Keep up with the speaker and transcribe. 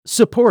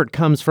Support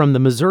comes from the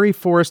Missouri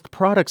Forest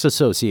Products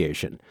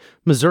Association.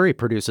 Missouri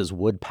produces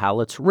wood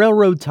pallets,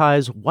 railroad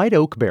ties, white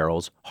oak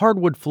barrels,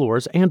 hardwood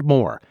floors, and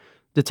more.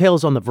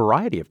 Details on the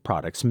variety of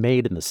products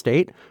made in the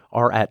state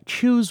are at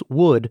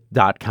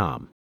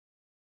choosewood.com.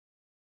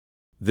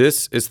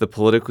 This is the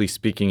Politically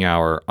Speaking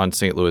Hour on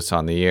St. Louis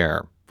on the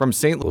Air from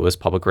St. Louis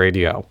Public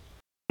Radio.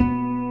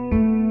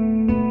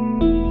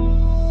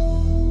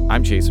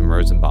 I'm Jason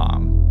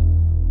Rosenbaum.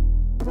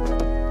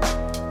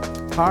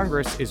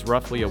 Congress is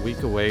roughly a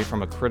week away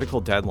from a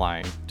critical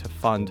deadline to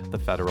fund the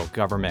federal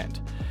government.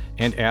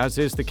 And as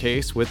is the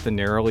case with the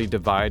narrowly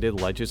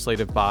divided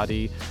legislative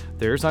body,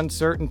 there's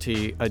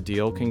uncertainty a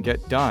deal can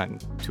get done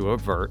to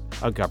avert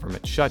a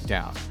government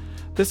shutdown.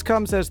 This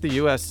comes as the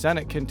U.S.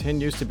 Senate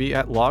continues to be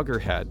at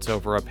loggerheads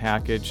over a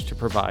package to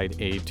provide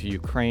aid to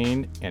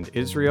Ukraine and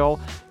Israel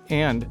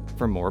and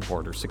for more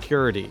border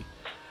security.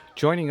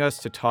 Joining us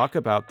to talk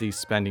about these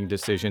spending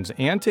decisions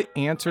and to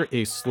answer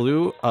a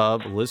slew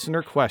of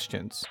listener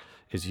questions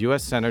is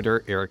U.S.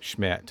 Senator Eric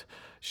Schmitt.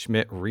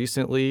 Schmitt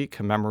recently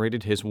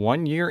commemorated his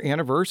one-year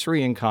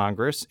anniversary in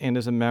Congress and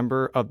is a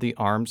member of the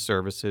Armed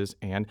Services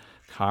and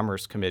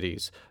Commerce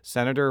Committees.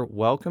 Senator,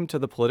 welcome to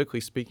the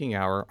Politically Speaking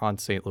Hour on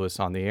St. Louis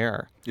on the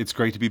Air. It's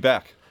great to be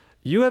back.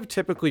 You have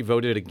typically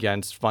voted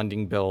against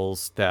funding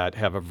bills that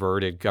have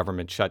averted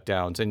government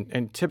shutdowns,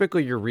 and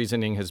typically your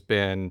reasoning has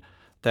been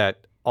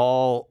that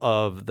all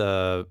of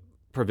the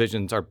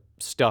provisions are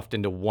stuffed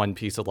into one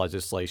piece of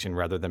legislation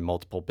rather than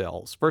multiple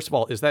bills. First of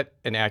all, is that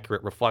an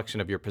accurate reflection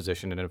of your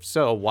position? And if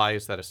so, why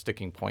is that a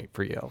sticking point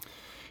for you?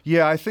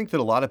 Yeah, I think that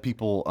a lot of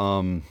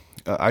people,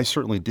 I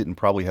certainly didn't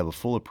probably have a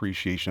full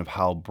appreciation of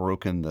how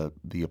broken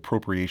the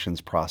appropriations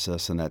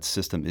process and that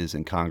system is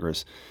in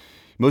Congress.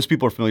 Most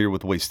people are familiar with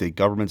the way state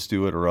governments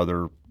do it or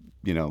other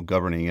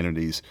governing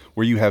entities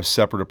where you have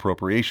separate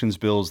appropriations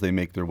bills. They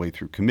make their way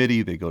through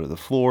committee. They go to the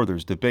floor.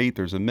 There's debate.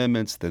 There's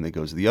amendments. Then it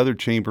goes to the other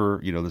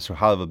chamber. This will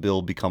have a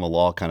bill become a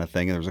law kind of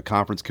thing. And there's a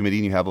conference committee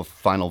and you have a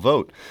final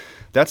vote.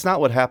 That's not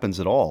what happens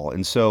at all.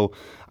 And so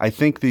I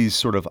think these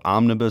sort of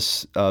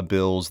omnibus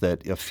bills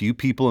that a few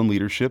people in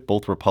leadership,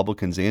 both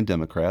Republicans and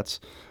Democrats,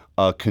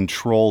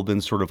 control, then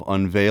sort of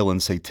unveil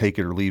and say, take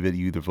it or leave it.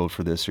 You either vote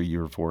for this or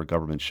you're for a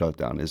government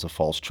shutdown is a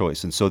false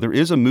choice. And so there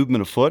is a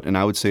movement afoot, and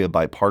I would say a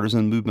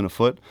bipartisan movement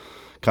afoot,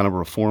 kind of a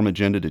reform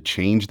agenda to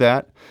change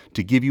that.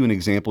 To give you an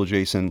example,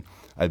 Jason,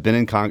 I've been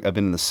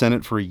in the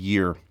Senate for a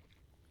year.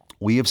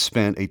 We have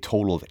spent a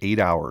total of 8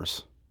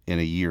 hours in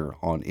a year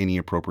on any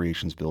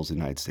appropriations bills in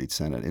the United States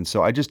Senate. And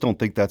so I just don't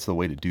think that's the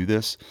way to do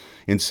this.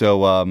 And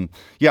so,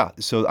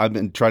 so I've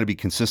been trying to be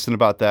consistent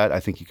about that.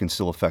 I think you can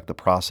still affect the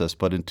process.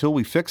 But until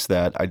we fix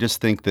that, I just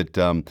think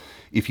that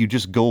if you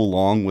just go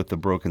along with the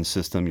broken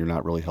system, you're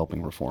not really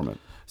helping reform it.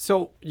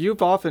 So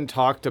you've often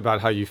talked about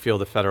how you feel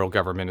the federal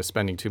government is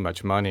spending too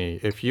much money.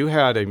 If you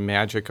had a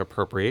magic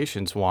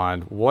appropriations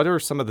wand, what are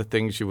some of the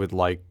things you would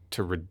like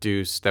to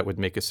reduce that would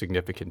make a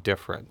significant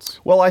difference?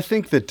 Well, I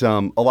think that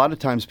a lot of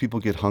times people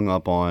get hung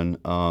up on,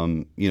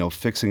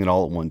 fixing it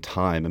all at one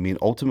time. I mean,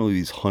 ultimately,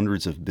 these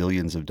hundreds of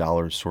billions of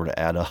dollars sort of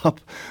add up.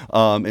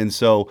 And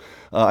so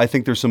I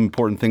think there's some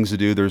important things to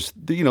do. There's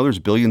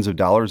billions of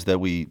dollars that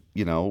we,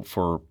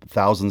 for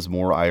thousands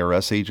more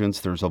IRS agents.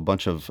 There's a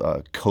bunch of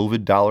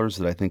COVID dollars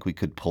that I think we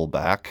could pull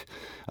back.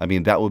 I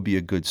mean, that would be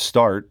a good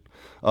start.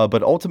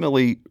 But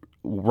ultimately,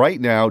 right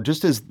now,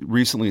 just as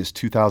recently as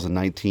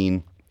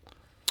 2019,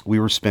 we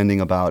were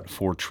spending about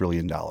 $4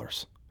 trillion,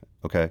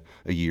 a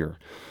year.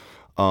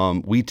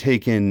 We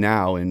take in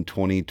now in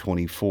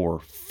 2024,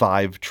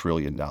 $5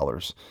 trillion.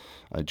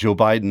 Joe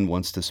Biden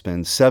wants to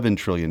spend $7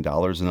 trillion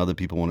and other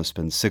people want to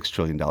spend $6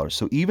 trillion.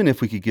 So even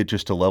if we could get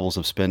just to levels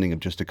of spending of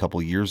just a couple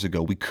of years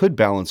ago, we could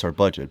balance our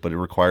budget, but it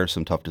requires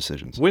some tough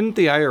decisions. Wouldn't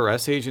the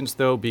IRS agents,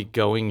 though, be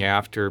going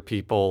after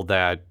people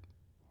that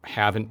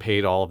haven't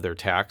paid all of their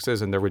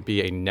taxes and there would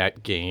be a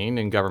net gain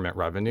in government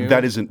revenue?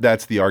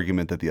 That's the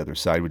argument that the other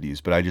side would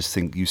use. But I just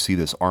think you see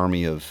this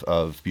army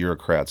of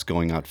bureaucrats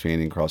going out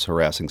fanning across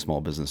harassing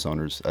small business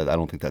owners. I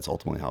don't think that's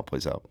ultimately how it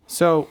plays out.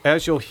 So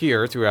as you'll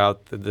hear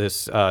throughout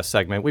this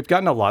segment, we've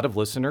gotten a lot of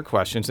listener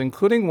questions,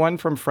 including one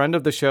from friend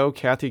of the show,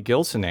 Kathy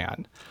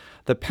Gilsonan.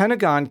 The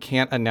Pentagon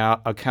can't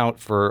account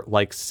for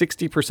like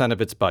 60%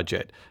 of its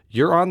budget.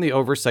 You're on the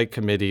Oversight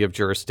Committee of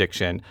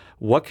Jurisdiction.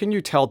 What can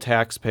you tell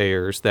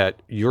taxpayers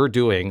that you're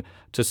doing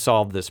to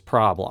solve this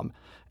problem?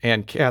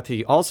 And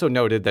Kathy also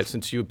noted that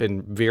since you've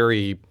been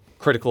very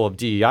critical of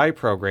DEI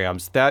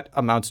programs, that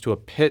amounts to a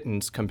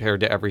pittance compared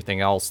to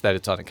everything else that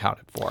it's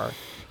unaccounted for.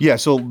 Yeah,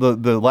 so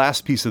the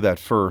last piece of that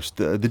first,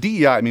 the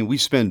DEI, I mean, we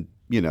spend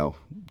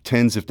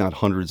tens, if not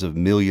hundreds of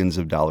millions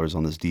of dollars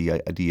on this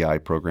DEI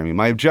programming.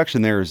 My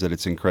objection there is that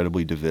it's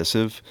incredibly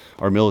divisive.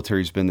 Our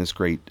military's been this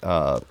great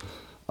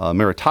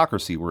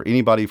meritocracy where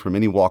anybody from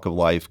any walk of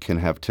life can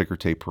have ticker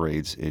tape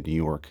parades in New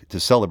York to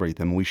celebrate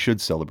them. And we should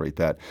celebrate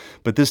that.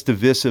 But this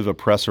divisive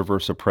oppressor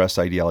versus oppressed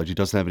ideology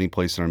doesn't have any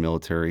place in our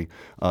military.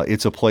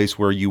 It's a place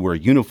where you wear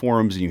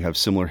uniforms and you have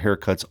similar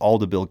haircuts, all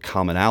to build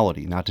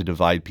commonality, not to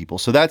divide people.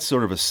 So that's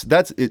sort of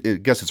I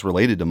guess it's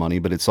related to money,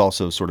 but it's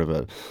also sort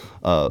of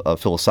a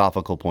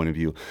philosophical point of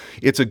view.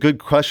 It's a good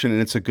question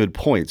and it's a good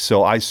point.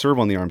 So I serve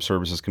on the Armed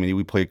Services Committee.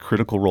 We play a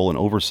critical role in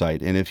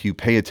oversight. And if you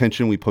pay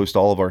attention, we post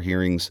all of our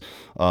hearings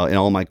and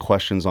all my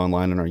questions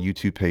online on our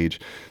YouTube page.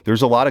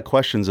 There's a lot of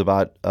questions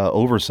about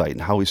oversight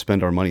and how we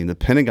spend our money. And the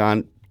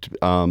Pentagon,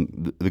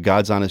 the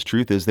God's honest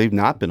truth is they've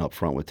not been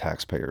upfront with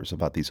taxpayers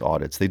about these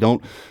audits. They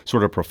don't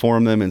sort of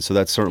perform them. And so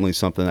that's certainly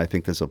something I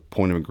think there's a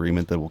point of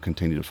agreement that we'll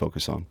continue to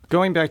focus on.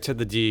 Going back to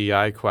the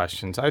DEI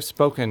questions, I've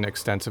spoken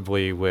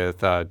extensively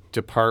with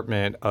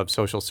Department of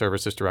Social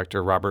Services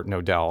Director Robert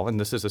Nodell, and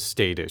this is a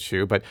state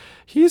issue, but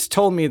he's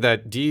told me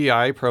that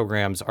DEI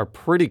programs are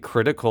pretty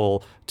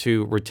critical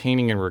to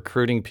retaining and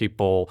recruiting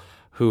people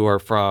who are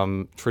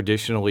from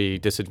traditionally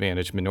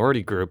disadvantaged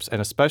minority groups,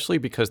 and especially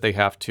because they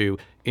have to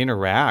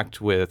interact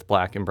with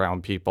Black and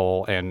brown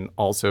people and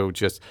also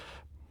just,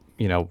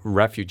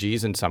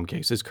 refugees in some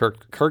cases.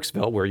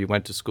 Kirksville, where you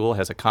went to school,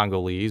 has a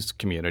Congolese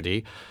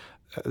community.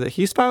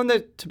 He's found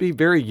that to be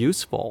very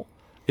useful.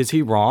 Is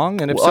he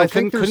wrong? And if so,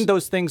 couldn't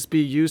those things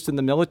be used in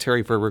the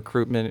military for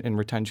recruitment and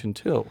retention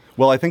too?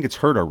 Well, I think it's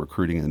hurt our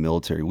recruiting in the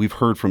military. We've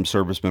heard from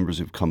service members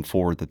who've come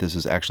forward that this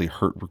has actually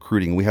hurt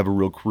recruiting. We have a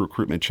real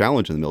recruitment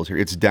challenge in the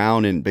military. It's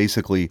down in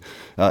basically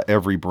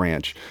every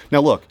branch. Now,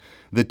 look,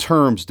 the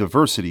terms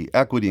diversity,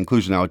 equity,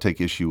 inclusion, I would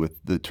take issue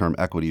with the term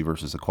equity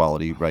versus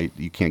equality, right?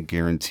 You can't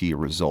guarantee a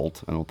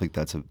result. I don't think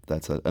that's a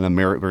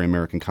very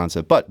American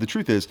concept. But the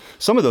truth is,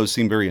 some of those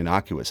seem very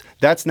innocuous.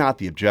 That's not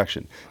the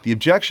objection. The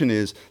objection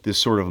is this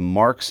sort of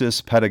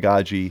Marxist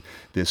pedagogy,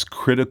 this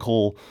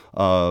critical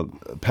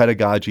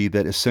pedagogy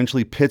that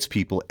essentially pits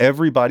people.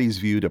 Everybody's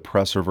viewed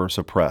oppressor versus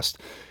oppressed.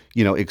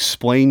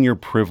 Explain your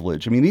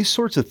privilege. I mean, these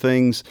sorts of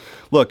things,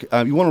 look,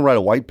 you want to write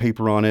a white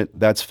paper on it,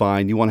 that's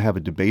fine. You want to have a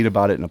debate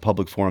about it in a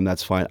public forum,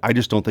 that's fine. I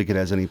just don't think it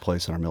has any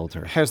place in our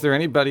military. Has there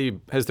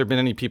been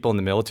any people in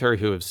the military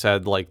who have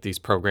said, like, these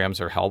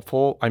programs are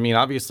helpful? I mean,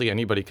 obviously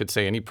anybody could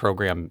say any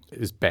program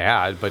is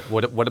bad, but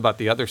what about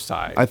the other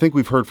side? I think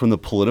we've heard from the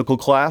political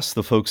class,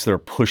 the folks that are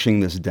pushing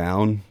this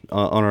down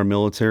on our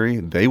military,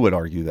 they would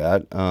argue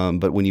that.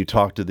 But when you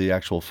talk to the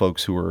actual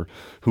folks who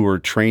are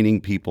training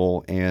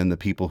people and the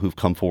people who've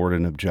come forward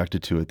and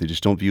objected to it, they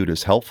just don't view it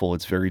as helpful.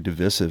 It's very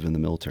divisive in the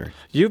military.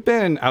 You've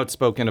been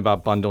outspoken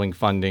about bundling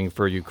funding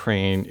for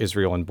Ukraine,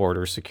 Israel, and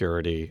border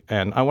security.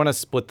 And I want to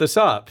split this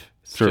up,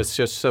 sure,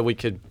 just so we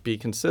could be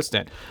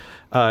consistent.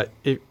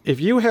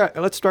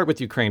 Let's start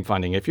with Ukraine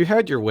funding. If you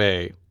had your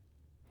way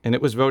and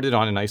it was voted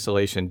on in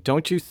isolation,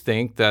 don't you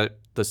think that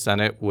the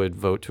Senate would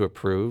vote to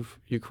approve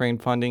Ukraine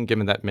funding,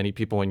 given that many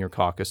people in your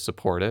caucus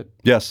support it?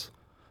 Yes.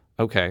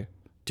 Okay.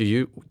 Do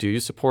you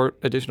support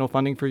additional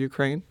funding for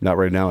Ukraine? Not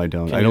right now, I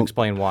don't. Can you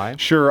explain why?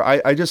 Sure.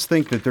 I just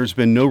think that there's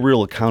been no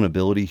real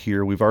accountability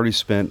here. We've already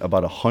spent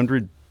about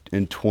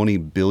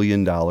 $120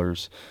 billion.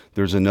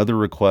 There's another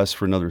request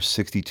for another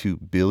 $62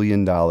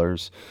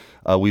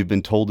 billion. We've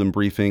been told in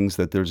briefings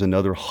that there's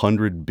another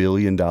 $100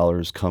 billion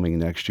coming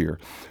next year.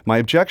 My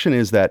objection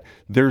is that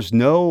there's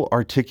no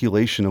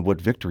articulation of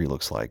what victory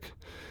looks like.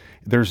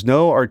 There's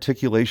no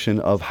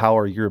articulation of how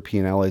our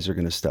European allies are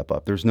going to step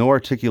up. There's no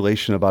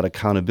articulation about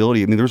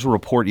accountability. I mean, there's a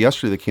report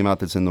yesterday that came out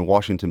that's in the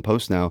Washington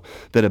Post now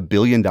that $1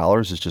 billion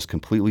is just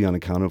completely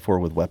unaccounted for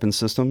with weapons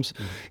systems.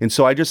 Mm-hmm. And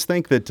so I just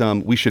think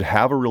that we should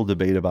have a real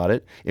debate about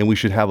it and we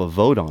should have a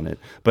vote on it.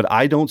 But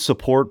I don't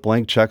support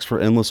blank checks for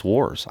endless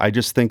wars. I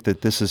just think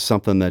that this is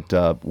something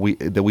that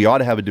we ought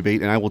to have a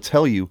debate. And I will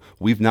tell you,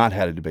 we've not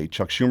had a debate.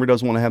 Chuck Schumer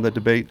doesn't want to have that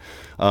debate.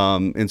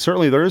 And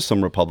certainly there is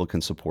some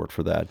Republican support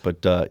for that,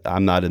 but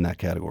I'm not in that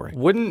category.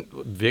 Wouldn't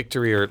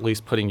victory, or at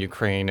least putting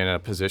Ukraine in a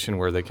position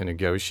where they can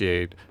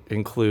negotiate,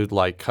 include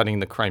like cutting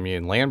the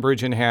Crimean land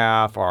bridge in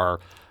half, or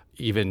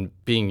even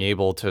being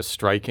able to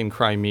strike in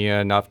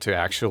Crimea enough to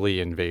actually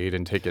invade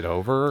and take it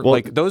over? Well,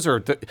 like those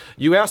are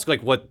you ask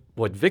like what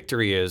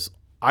victory is.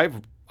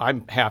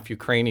 I'm half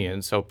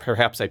Ukrainian, so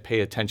perhaps I pay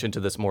attention to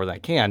this more than I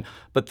can.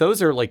 But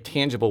those are like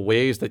tangible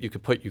ways that you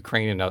could put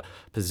Ukraine in a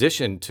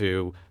position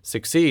to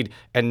succeed,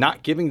 and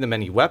not giving them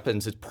any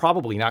weapons is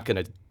probably not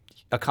going to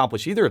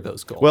accomplish either of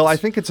those goals. Well, I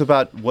think it's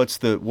about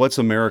what's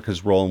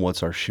America's role and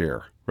what's our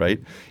share, right?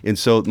 And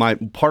so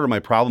part of my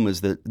problem is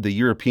that the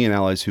European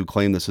allies who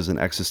claim this is an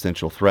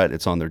existential threat,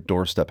 it's on their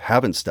doorstep,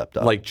 haven't stepped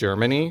up. Like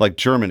Germany? Like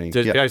Germany.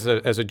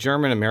 As a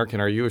German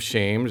American, are you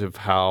ashamed of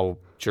how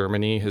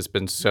Germany has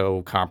been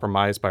so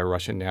compromised by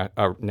Russian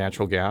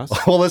natural gas?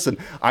 Well, listen,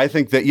 I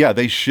think that, yeah,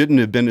 they shouldn't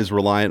have been as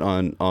reliant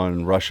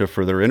on Russia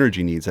for their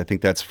energy needs. I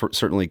think that's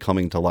certainly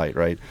coming to light,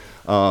 right?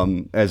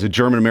 As a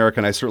German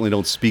American, I certainly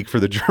don't speak for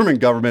the German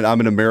government. I'm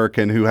an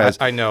American who has...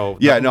 I know.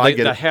 Yeah, no, I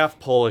get the it. half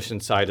Polish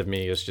inside of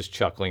me is just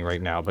chuckling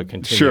right now, but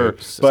continue. Sure.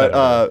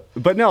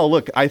 But no,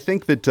 look, I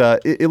think that,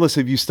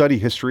 listen, if you study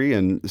history,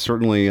 and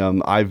certainly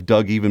I've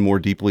dug even more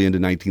deeply into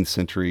 19th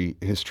century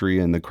history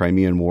and the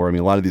Crimean War. I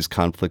mean, a lot of these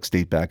conflicts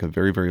date back a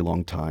very, very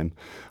long time.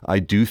 I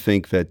do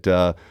think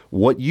that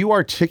what you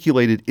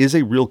articulated is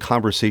a real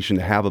conversation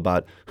to have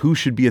about who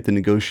should be at the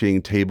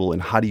negotiating table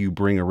and how do you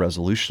bring a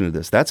resolution to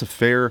this. That's a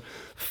fair,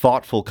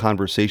 thoughtful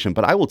conversation.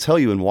 But I will tell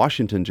you in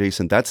Washington,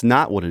 Jason, that's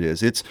not what it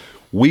is. It's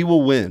we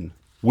will win.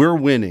 We're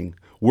winning.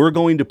 We're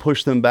going to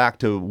push them back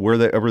to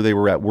wherever they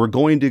were at. We're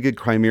going to get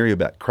Crimea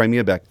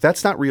back.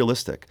 That's not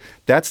realistic.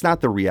 That's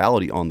not the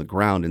reality on the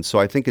ground. And so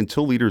I think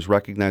until leaders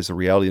recognize the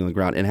reality on the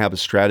ground and have a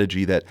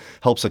strategy that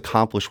helps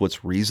accomplish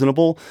what's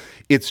reasonable,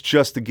 it's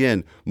just,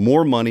 again,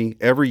 more money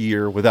every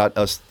year without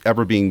us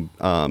ever being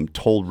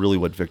told really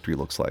what victory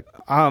looks like.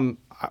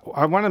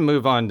 I want to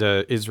move on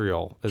to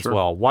Israel as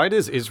well. Why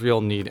does Israel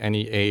need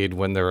any aid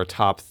when they're a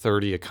top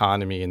 30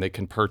 economy and they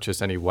can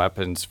purchase any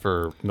weapons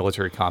for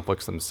military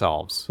conflicts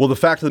themselves? Well, the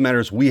fact of the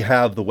matter is we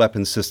have the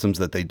weapon systems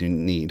that they do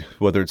need,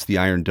 whether it's the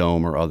Iron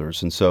Dome or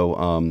others. And so,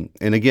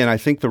 and again, I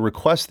think the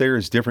request there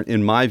is different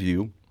in my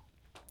view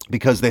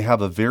because they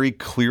have a very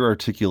clear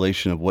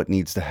articulation of what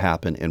needs to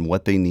happen and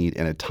what they need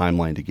and a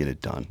timeline to get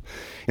it done.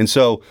 And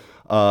so,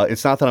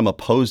 it's not that I'm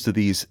opposed to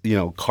these,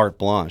 carte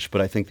blanche, but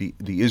I think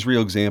the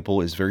Israel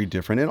example is very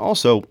different. And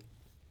also,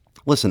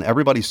 listen,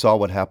 everybody saw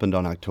what happened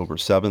on October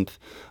 7th.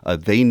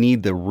 They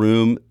need the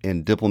room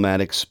and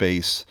diplomatic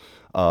space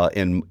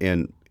and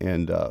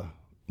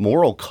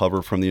moral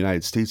cover from the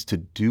United States to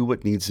do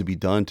what needs to be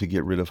done to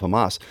get rid of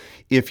Hamas.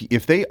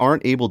 If they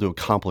aren't able to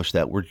accomplish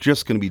that, we're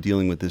just going to be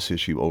dealing with this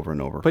issue over and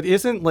over. But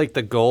isn't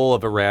the goal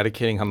of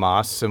eradicating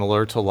Hamas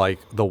similar to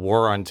the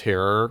war on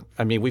terror?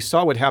 I mean, we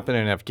saw what happened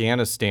in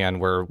Afghanistan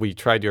where we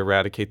tried to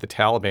eradicate the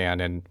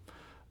Taliban and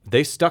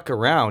they stuck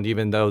around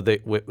even though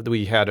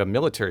we had a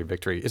military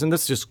victory. Isn't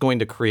this just going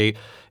to create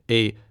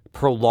a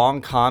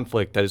prolonged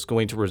conflict that is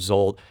going to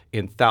result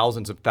in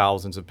thousands of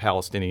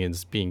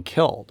Palestinians being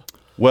killed?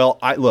 Well,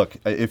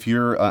 if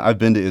I've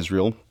been to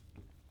Israel.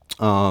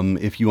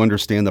 If you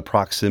understand the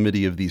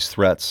proximity of these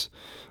threats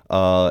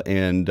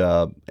and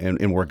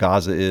where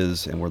Gaza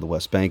is and where the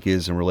West Bank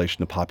is in relation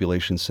to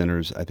population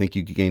centers, I think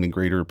you gain a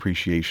greater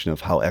appreciation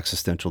of how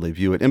existential they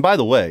view it. And by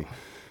the way,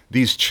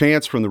 these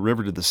chants from the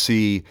river to the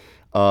sea,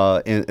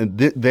 Hamas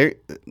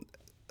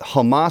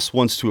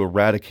wants to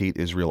eradicate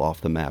Israel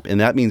off the map. And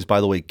that means, by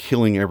the way,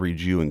 killing every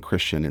Jew and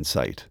Christian in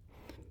sight.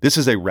 This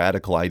is a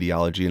radical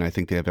ideology, and I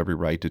think they have every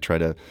right to try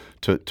to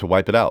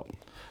wipe it out.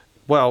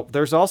 Well,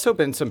 there's also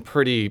been some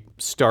pretty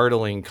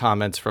startling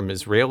comments from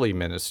Israeli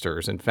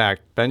ministers. In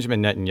fact,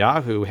 Benjamin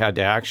Netanyahu had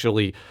to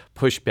actually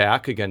push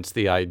back against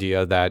the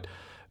idea that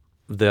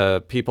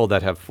the people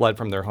that have fled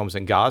from their homes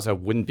in Gaza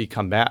wouldn't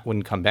come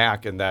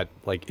back, and that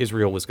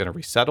Israel was going to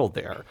resettle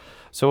there.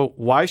 So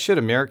why should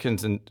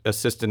Americans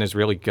assist an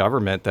Israeli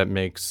government that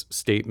makes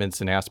statements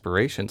and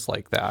aspirations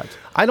like that?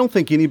 I don't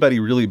think anybody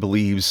really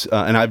believes,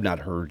 and I've not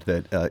heard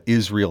that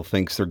Israel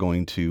thinks they're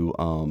going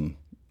to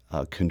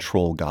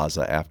control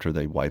Gaza after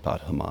they wipe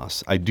out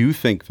Hamas. I do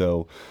think,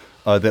 though,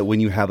 that when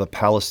you have a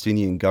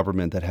Palestinian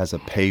government that has a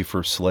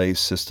pay-for-slay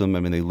system, I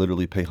mean, they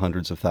literally pay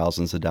hundreds of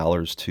thousands of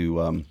dollars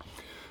to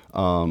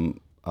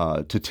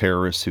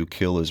terrorists who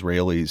kill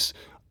Israelis,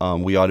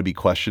 we ought to be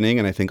questioning.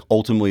 And I think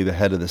ultimately the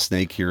head of the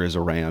snake here is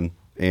Iran.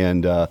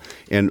 And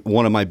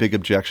one of my big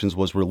objections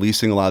was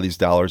releasing a lot of these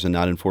dollars and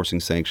not enforcing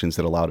sanctions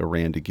that allowed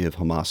Iran to give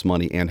Hamas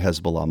money and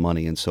Hezbollah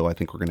money. And so I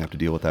think we're going to have to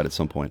deal with that at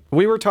some point.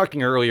 We were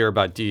talking earlier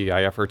about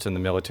DEI efforts in the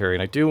military,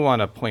 and I do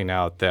want to point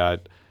out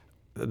that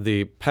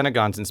the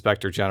Pentagon's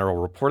Inspector General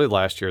reported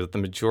last year that the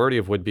majority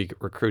of would-be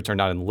recruits are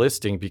not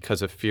enlisting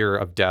because of fear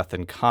of death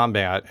in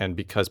combat and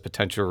because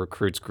potential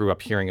recruits grew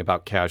up hearing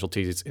about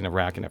casualties in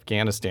Iraq and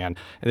Afghanistan.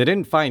 And they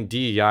didn't find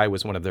DEI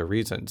was one of their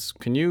reasons.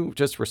 Can you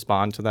just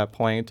respond to that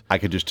point? I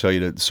could just tell you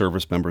that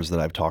service members that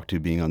I've talked to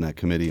being on that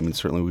committee, I mean,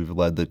 certainly we've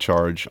led the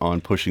charge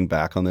on pushing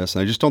back on this.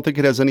 And I just don't think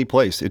it has any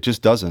place. It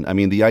just doesn't. I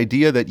mean, the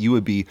idea that you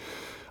would be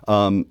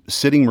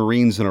sitting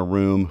Marines in a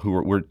room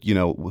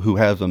who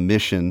have a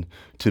mission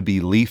to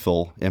be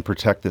lethal and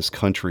protect this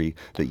country,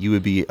 that you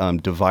would be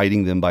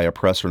dividing them by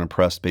oppressor and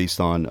oppressed based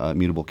on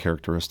mutable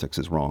characteristics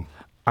is wrong.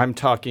 I'm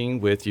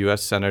talking with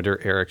U.S. Senator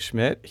Eric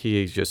Schmitt.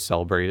 He just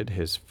celebrated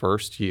his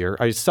first year.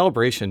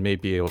 Celebration may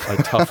be a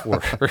tough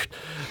word,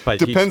 but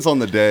depends on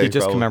the day. He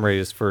just commemorated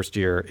his first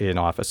year in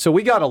office. So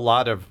we got a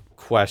lot of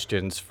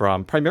questions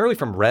primarily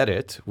from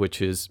Reddit, which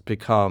has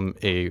become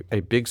a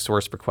big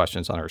source for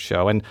questions on our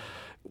show. And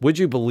Would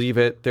you believe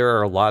it? There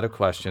are a lot of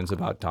questions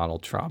about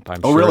Donald Trump. I'm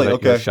Oh, sure really? that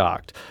Okay. you're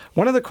shocked.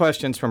 One of the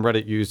questions from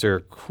Reddit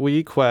user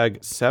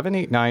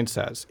QueeQueg789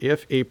 says,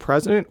 if a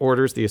president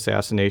orders the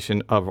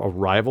assassination of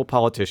rival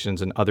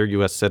politicians and other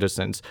U.S.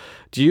 citizens,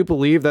 do you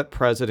believe that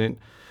president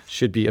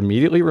should be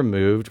immediately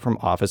removed from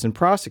office and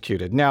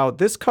prosecuted? Now,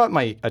 this caught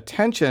my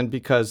attention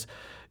because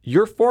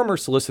your former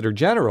Solicitor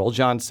General,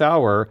 John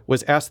Sauer,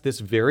 was asked this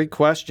very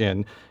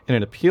question in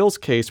an appeals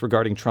case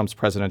regarding Trump's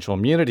presidential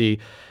immunity.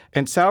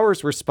 And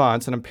Sauer's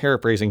response, and I'm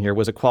paraphrasing here,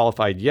 was a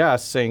qualified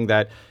yes, saying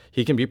that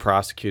he can be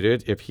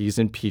prosecuted if he's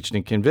impeached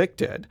and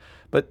convicted.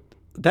 But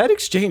that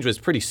exchange was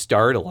pretty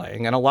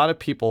startling, and a lot of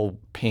people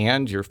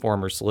panned your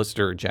former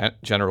Solicitor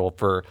General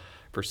for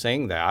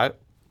saying that.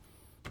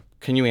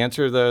 Can you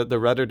answer the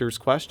Redditor's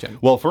question?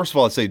 Well, first of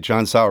all, I'd say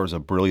John Sauer is a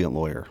brilliant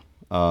lawyer.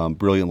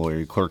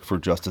 He clerked for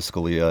Justice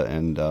Scalia,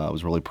 and I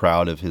was really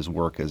proud of his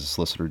work as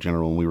Solicitor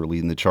General, and we were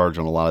leading the charge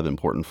on a lot of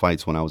important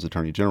fights when I was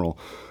Attorney General.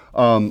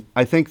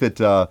 I think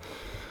that,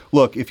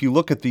 look, if you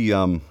look at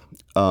the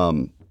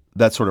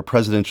that sort of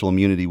presidential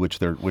immunity which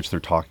they're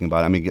talking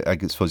about, I mean, I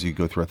suppose you could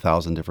go through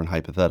 1,000 different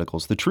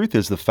hypotheticals. The truth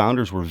is the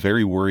founders were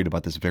very worried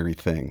about this very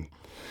thing,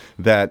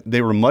 that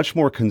they were much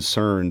more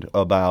concerned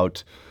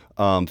about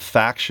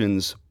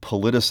factions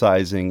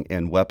politicizing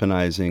and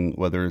weaponizing,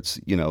 whether it's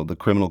the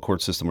criminal court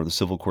system or the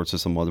civil court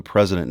system, or the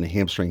president, and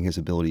hamstring his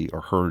ability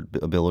or her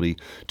ability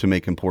to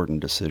make important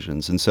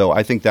decisions. And so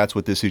I think that's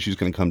what this issue is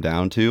going to come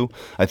down to.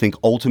 I think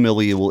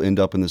ultimately it will end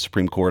up in the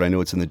Supreme Court. I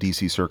know it's in the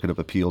D.C. Circuit of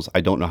Appeals.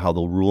 I don't know how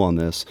they'll rule on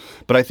this,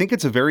 but I think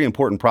it's a very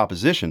important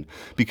proposition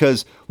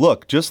because,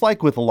 look, just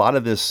like with a lot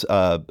of this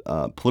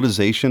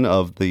politicization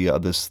of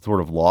this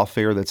sort of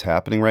lawfare that's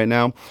happening right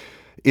now,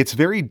 it's a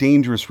very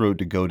dangerous road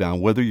to go down,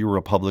 whether you're a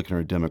Republican or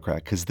a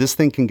Democrat, because this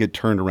thing can get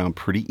turned around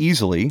pretty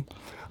easily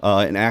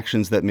in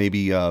actions that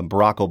maybe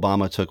Barack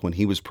Obama took when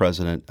he was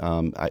president.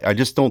 I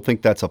just don't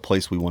think that's a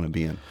place we want to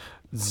be in.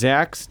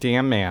 Zach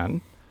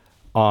Stamman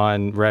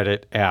on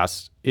Reddit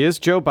asks, is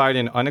Joe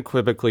Biden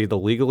unequivocally the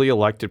legally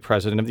elected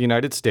president of the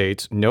United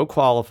States? No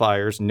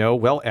qualifiers, no,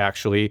 well,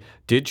 actually,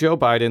 did Joe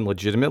Biden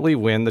legitimately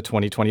win the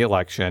 2020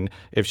 election?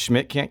 If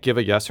Schmitt can't give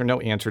a yes or no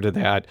answer to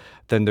that,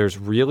 then there's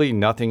really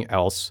nothing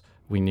else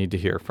we need to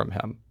hear from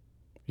him.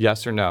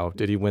 Yes or no?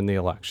 Did he win the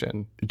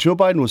election? Joe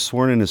Biden was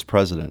sworn in as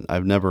president.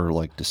 I've never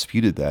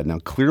disputed that. Now,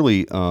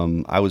 clearly,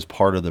 I was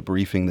part of the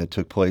briefing that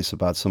took place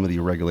about some of the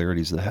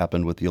irregularities that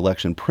happened with the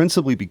election,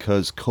 principally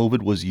because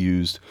COVID was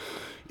used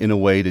in a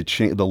way to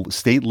change. The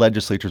state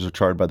legislatures are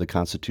chartered by the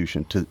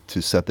Constitution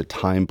to set the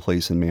time,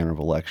 place, and manner of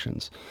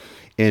elections.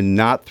 And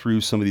not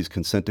through some of these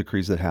consent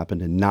decrees that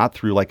happened, and not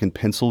through, like in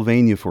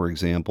Pennsylvania, for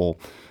example,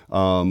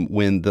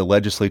 when the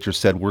legislature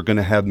said we're going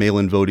to have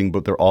mail-in voting,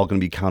 but they're all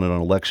going to be counted on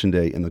Election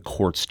Day, and the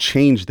courts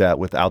changed that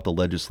without the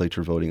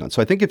legislature voting on.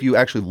 So I think if you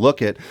actually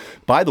look at,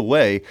 by the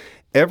way,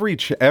 every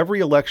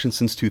election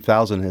since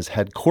 2000 has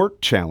had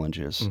court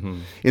challenges. Mm-hmm.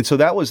 And so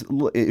that was,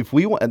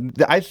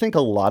 I think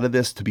a lot of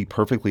this, to be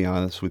perfectly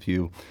honest with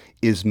you,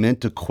 is meant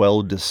to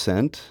quell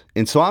dissent.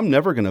 And so I'm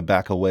never going to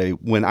back away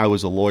when I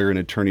was a lawyer and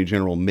attorney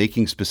general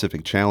making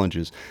specific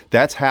challenges.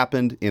 That's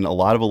happened in a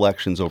lot of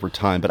elections over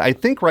time. But I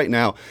think right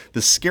now,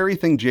 the scary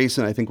thing,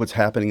 Jason, I think what's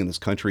happening in this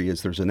country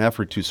is there's an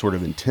effort to sort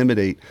of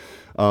intimidate,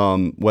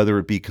 whether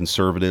it be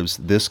conservatives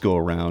this go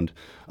around,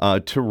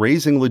 to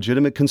raising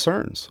legitimate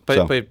concerns. But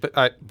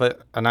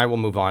and I will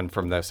move on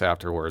from this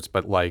afterwards,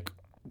 but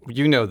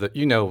you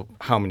know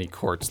how many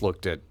courts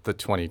looked at the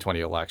 2020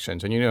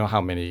 elections, and you know how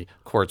many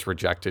courts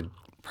rejected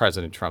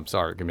President Trump's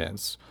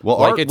arguments.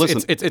 Well,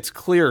 it's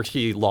clear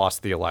he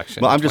lost the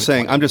election. Well, I'm just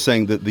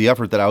saying that the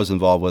effort that I was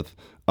involved with,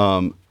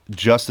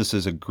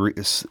 justices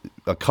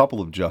a couple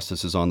of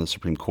justices on the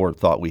Supreme Court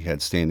thought we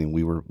had standing.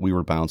 We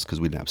were bounced because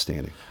we didn't have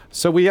standing.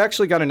 So we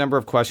actually got a number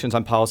of questions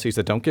on policies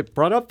that don't get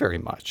brought up very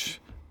much.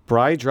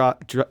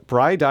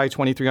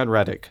 Bri-Die23 on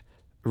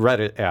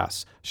Reddit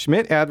asks,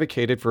 Schmitt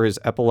advocated for his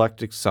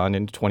epileptic son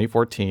in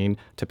 2014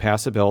 to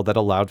pass a bill that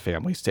allowed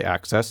families to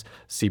access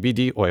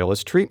CBD oil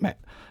as treatment.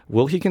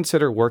 Will he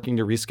consider working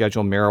to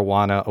reschedule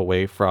marijuana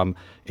away from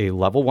a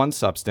level 1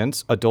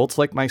 substance? Adults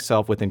like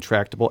myself with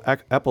intractable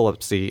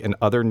epilepsy and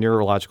other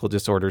neurological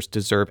disorders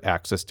deserve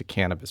access to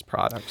cannabis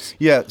products.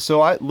 Yeah,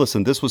 so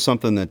this was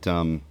something that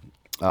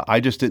I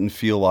just didn't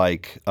feel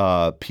like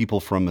people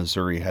from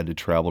Missouri had to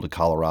travel to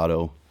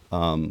Colorado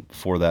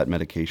for that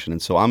medication.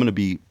 And so I'm going to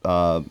be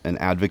an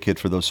advocate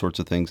for those sorts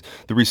of things.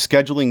 The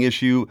rescheduling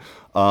issue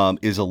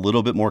is a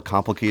little bit more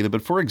complicated.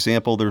 But for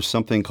example, there's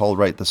something called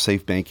the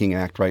Safe Banking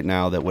Act right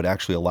now that would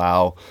actually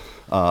allow,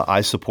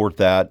 I support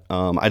that.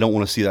 I don't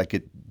want to see that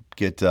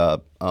get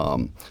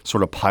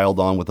sort of piled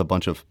on with a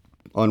bunch of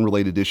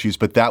unrelated issues,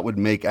 but that would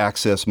make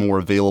access more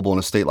available in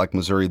a state like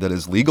Missouri that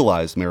has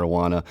legalized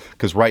marijuana,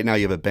 because right now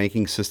you have a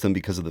banking system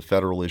because of the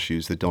federal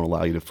issues that don't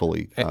allow you to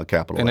fully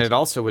capitalize. And it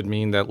also would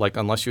mean that, like,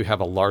 unless you have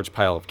a large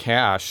pile of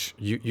cash,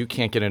 you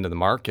can't get into the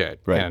market.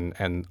 Right.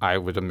 And I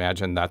would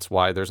imagine that's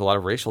why there's a lot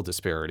of racial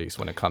disparities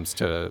when it comes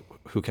to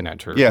who can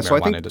enter the so I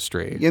marijuana think,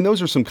 industry. And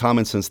those are some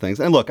common sense things.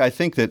 And look, I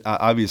think that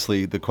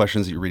obviously the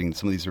questions that you're reading,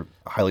 some of these are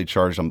highly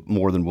charged. I'm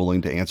more than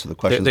willing to answer the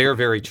questions. They are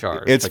very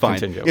charged. It's fine.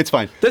 Continue. It's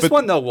fine. This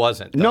one, though,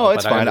 wasn't. No,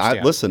 it's fine.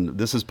 I listen,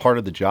 this is part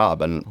of the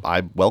job, and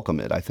I welcome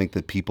it. I think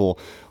that people,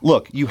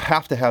 look, you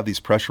have to have these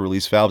pressure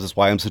release valves. That's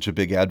why I'm such a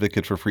big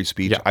advocate for free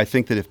speech. Yeah. I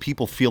think that if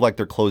people feel like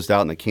they're closed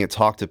out and they can't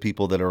talk to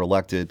people that are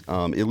elected,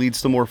 it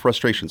leads to more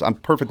frustrations. I'm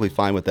perfectly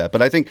fine with that.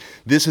 But I think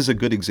this is a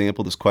good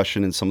example, this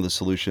question and some of the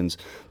solutions.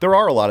 There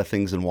are a lot of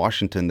things in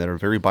Washington that are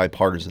very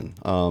bipartisan,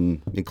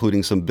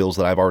 including some bills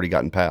that I've already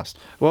gotten passed.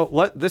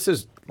 Well, this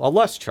is a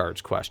less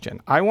charged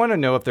question. I want to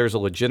know if there's a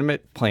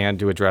legitimate plan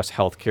to address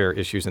healthcare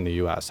issues in the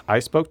U.S. I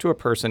spoke to a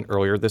person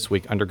earlier this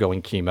week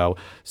undergoing chemo,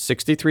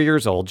 63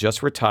 years old,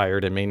 just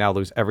retired, and may now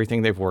lose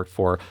everything they've worked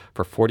for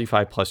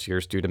 45 plus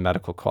years due to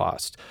medical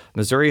costs.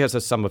 Missouri has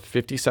a sum of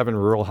 57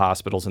 rural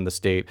hospitals in the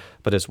state,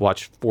 but has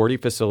watched 40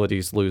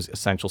 facilities lose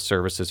essential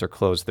services or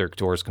close their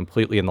doors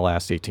completely in the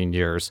last 18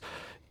 years.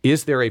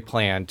 Is there a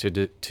plan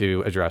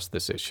to address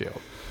this issue?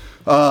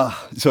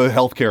 So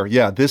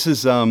healthcare, this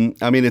is,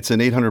 it's an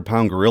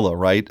 800-pound gorilla,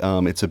 right?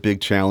 It's a big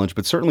challenge,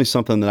 but certainly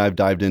something that I've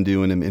dived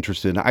into and am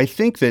interested in. I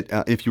think that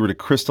if you were to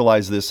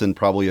crystallize this in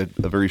probably a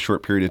very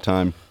short period of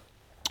time,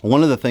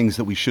 one of the things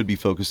that we should be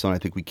focused on, I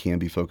think we can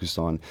be focused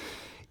on,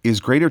 is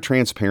greater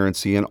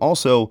transparency. And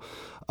also,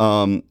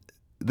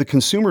 the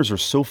consumers are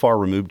so far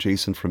removed,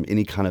 Jason, from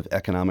any kind of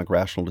economic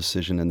rational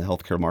decision in the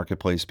healthcare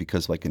marketplace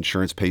because, like,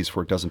 insurance pays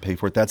for it, doesn't pay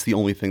for it. That's the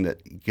only thing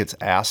that gets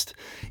asked.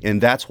 And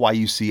that's why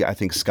you see, I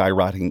think,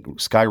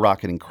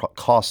 skyrocketing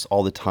costs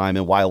all the time,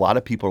 and why a lot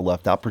of people are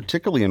left out,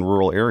 particularly in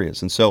rural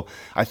areas. And so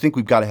I think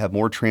we've got to have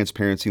more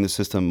transparency in the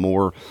system,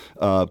 more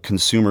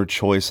consumer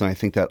choice, and I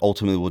think that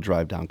ultimately will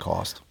drive down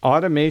cost.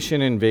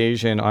 Automation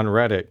Invasion on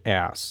Reddit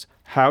asks,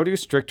 how do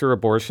stricter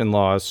abortion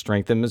laws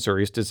strengthen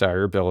Missouri's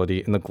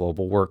desirability in the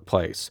global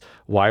workplace?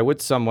 Why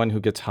would someone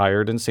who gets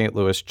hired in St.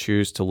 Louis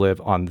choose to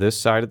live on this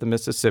side of the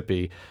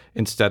Mississippi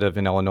instead of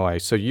in Illinois?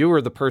 So you were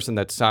the person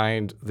that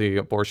signed the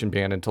abortion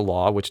ban into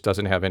law, which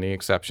doesn't have any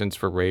exceptions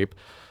for rape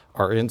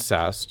or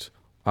incest.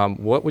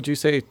 What would you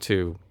say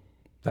to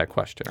that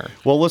questioner?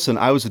 Well, listen,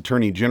 I was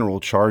Attorney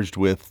General charged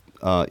with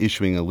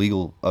issuing a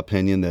legal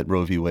opinion that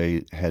Roe v.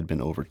 Wade had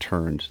been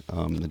overturned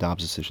in the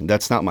Dobbs decision.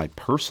 That's not my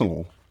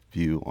personal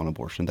view on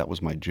abortion. That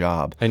was my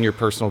job. And your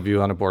personal view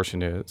on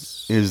abortion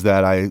is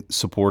that I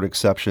support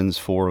exceptions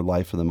for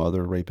life of the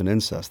mother, rape, and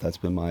incest. That's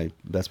been my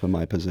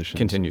position.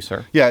 Continue,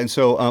 sir. Yeah, and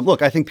so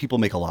look, I think people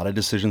make a lot of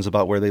decisions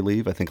about where they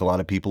live. I think a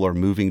lot of people are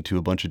moving to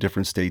a bunch of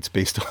different states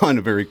based on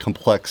a very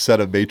complex set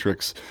of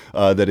matrix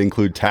that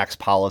include tax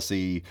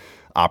policy,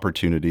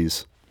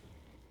 opportunities.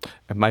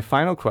 And my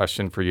final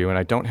question for you, and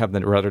I don't have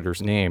the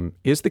Redditor's name,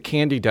 is the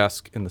candy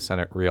desk in the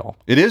Senate real?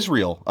 It is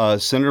real.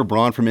 Senator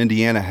Braun from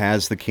Indiana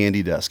has the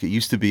candy desk. It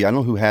used to be, I don't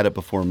know who had it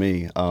before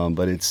me,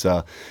 but it's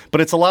a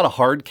lot of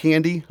hard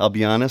candy, I'll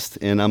be honest,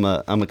 and I'm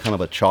a kind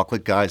of a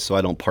chocolate guy, so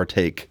I don't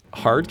partake.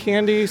 Hard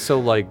candy? So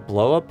like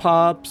blow-up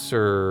pops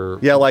or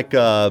like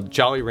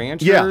Jolly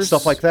Ranchers? Yeah,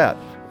 stuff like that.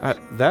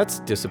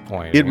 That's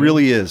disappointing. It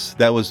really is.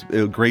 That was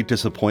a great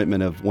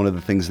disappointment of one of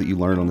the things that you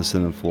learn on the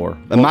Senate floor.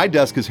 And my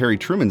desk is Harry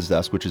Truman's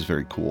desk, which is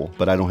very cool,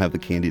 but I don't have the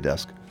candy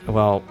desk.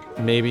 Well,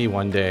 maybe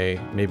one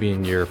day, maybe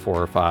in year 4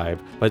 or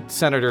 5. But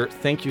Senator,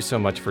 thank you so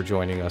much for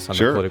joining us on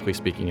the Politically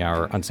Speaking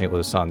Hour on St.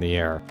 Louis on the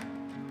Air.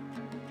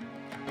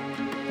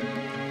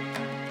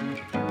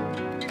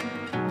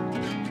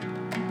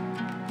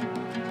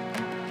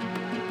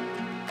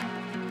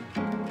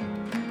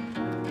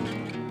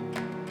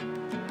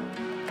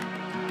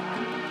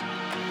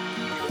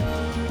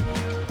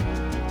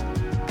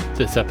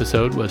 This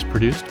episode was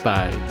produced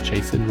by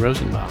Jason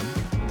Rosenbaum.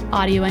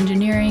 Audio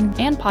engineering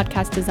and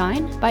podcast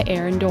design by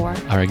Aaron Dorr.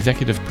 Our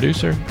executive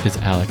producer is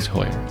Alex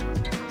Hoyer.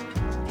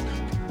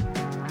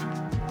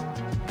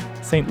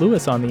 St.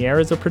 Louis on the Air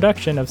is a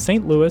production of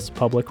St. Louis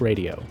Public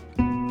Radio.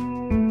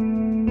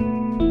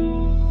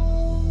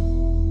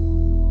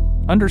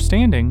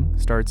 Understanding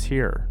starts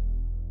here.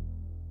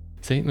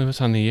 St. Louis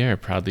on the Air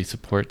proudly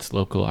supports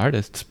local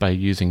artists by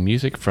using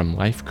music from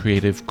Life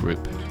Creative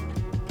Group.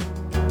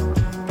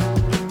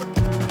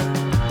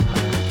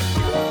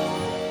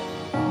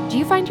 Do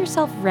you find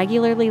yourself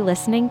regularly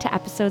listening to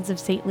episodes of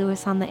St.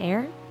 Louis on the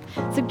Air?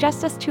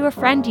 Suggest us to a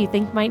friend you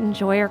think might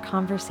enjoy our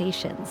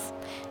conversations.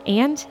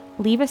 And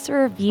leave us a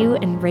review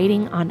and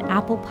rating on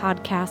Apple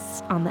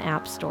Podcasts on the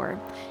App Store.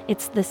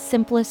 It's the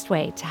simplest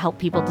way to help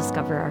people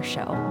discover our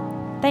show.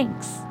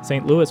 Thanks.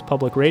 St. Louis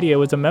Public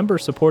Radio is a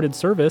member-supported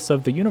service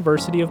of the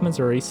University of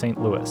Missouri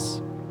St.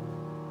 Louis.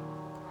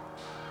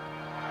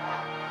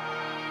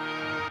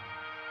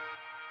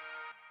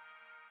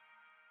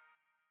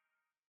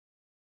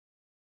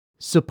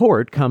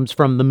 Support comes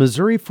from the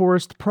Missouri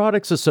Forest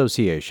Products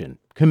Association,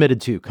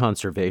 committed to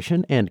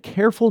conservation and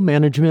careful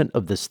management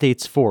of the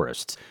state's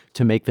forests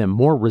to make them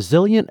more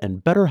resilient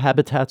and better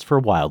habitats for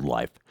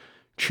wildlife.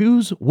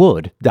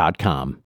 ChooseWood.com.